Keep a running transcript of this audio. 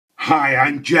Hi,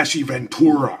 I'm Jesse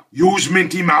Ventura. Use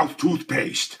Minty Mouth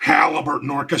toothpaste. Halliburton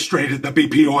orchestrated the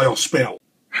BP oil spill.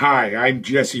 Hi, I'm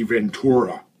Jesse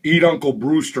Ventura. Eat Uncle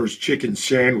Brewster's chicken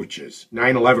sandwiches.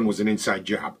 9/11 was an inside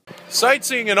job.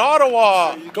 Sightseeing in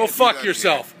Ottawa. Go fuck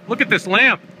yourself. Look at this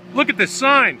lamp. Look at this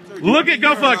sign. Look at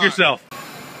go fuck yourself.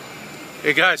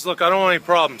 Hey guys, look, I don't want any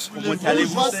problems.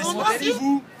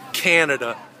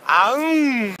 Canada.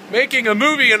 Making a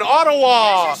movie in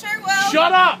Ottawa.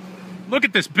 Shut up. Look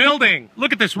at this building.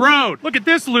 Look at this road. Look at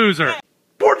this loser.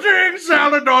 Putting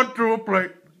salad onto a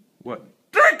plate. What?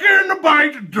 Drinking a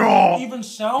pint of draw. Even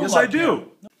sound Yes, like I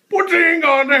do. Putting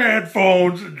on the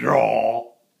headphones and draw.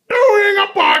 Doing a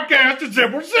podcast at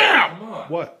Zipper Zap.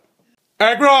 What?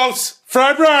 Egg rolls,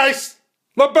 fried rice,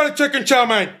 little bit of chicken chow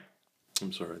mein.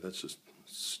 I'm sorry, that's just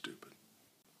stupid.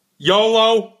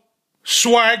 YOLO,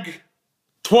 swag,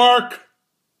 twerk.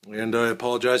 And I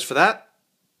apologize for that.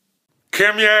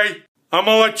 Kimye, I'm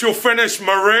gonna let you finish,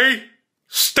 Marie.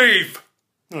 Steve.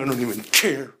 I don't even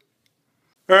care.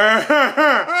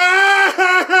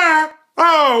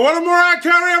 Oh, what a Mariah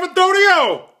Carey have a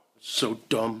dodio? So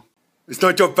dumb. It's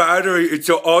not your battery, it's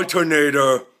your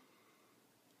alternator.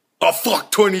 I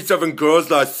fucked 27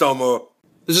 girls last summer.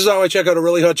 This is how I check out a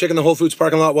really hot chick in the Whole Foods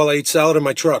parking lot while I eat salad in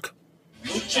my truck.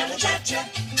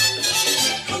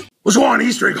 Let's go on an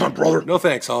Easter egg hunt, brother. No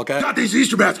thanks, Hallcat. Got these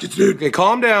Easter baskets, dude. Okay,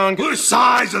 calm down. Look at the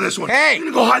size of this one. Hey! I'm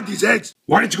gonna go hide these eggs.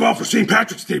 Why didn't you go out for St.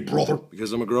 Patrick's Day, brother?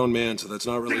 Because I'm a grown man, so that's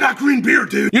not really... They got green beer,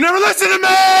 dude. You never listen to me!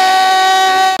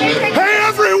 Hey,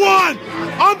 everyone!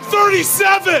 I'm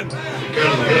 37!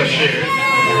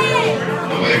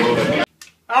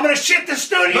 I'm gonna shit the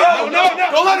studio. No!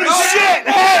 Don't let me shit!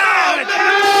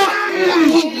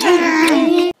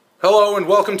 Hello, and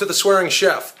welcome to The Swearing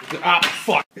Chef.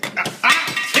 Fuck.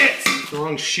 Tits. The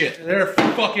wrong shit. There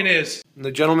fucking is. And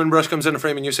the gentleman brush comes into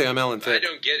frame and you say, I'm Ellen Thick. I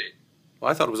don't get it. Well,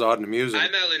 I thought it was odd and amusing.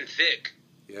 I'm Ellen Thick.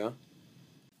 Yeah?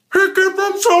 He came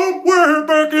from somewhere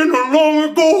back in the long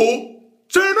ago.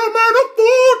 Sent him in a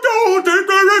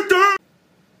photo.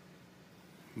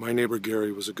 My neighbor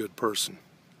Gary was a good person.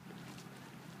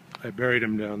 I buried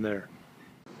him down there.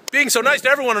 Being so nice to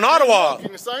everyone in Ottawa.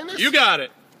 Can you sign this? You got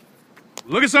it.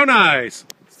 Looking so nice.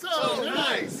 So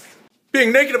nice.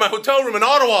 Being naked in my hotel room in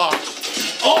Ottawa.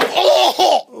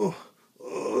 Oh,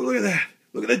 look at that.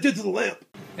 Look at that did to the lamp.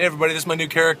 Hey everybody, this is my new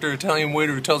character, Italian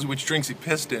waiter who tells you which drinks he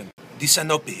pissed in. This a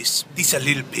no piece. This a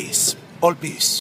little piece. All piece.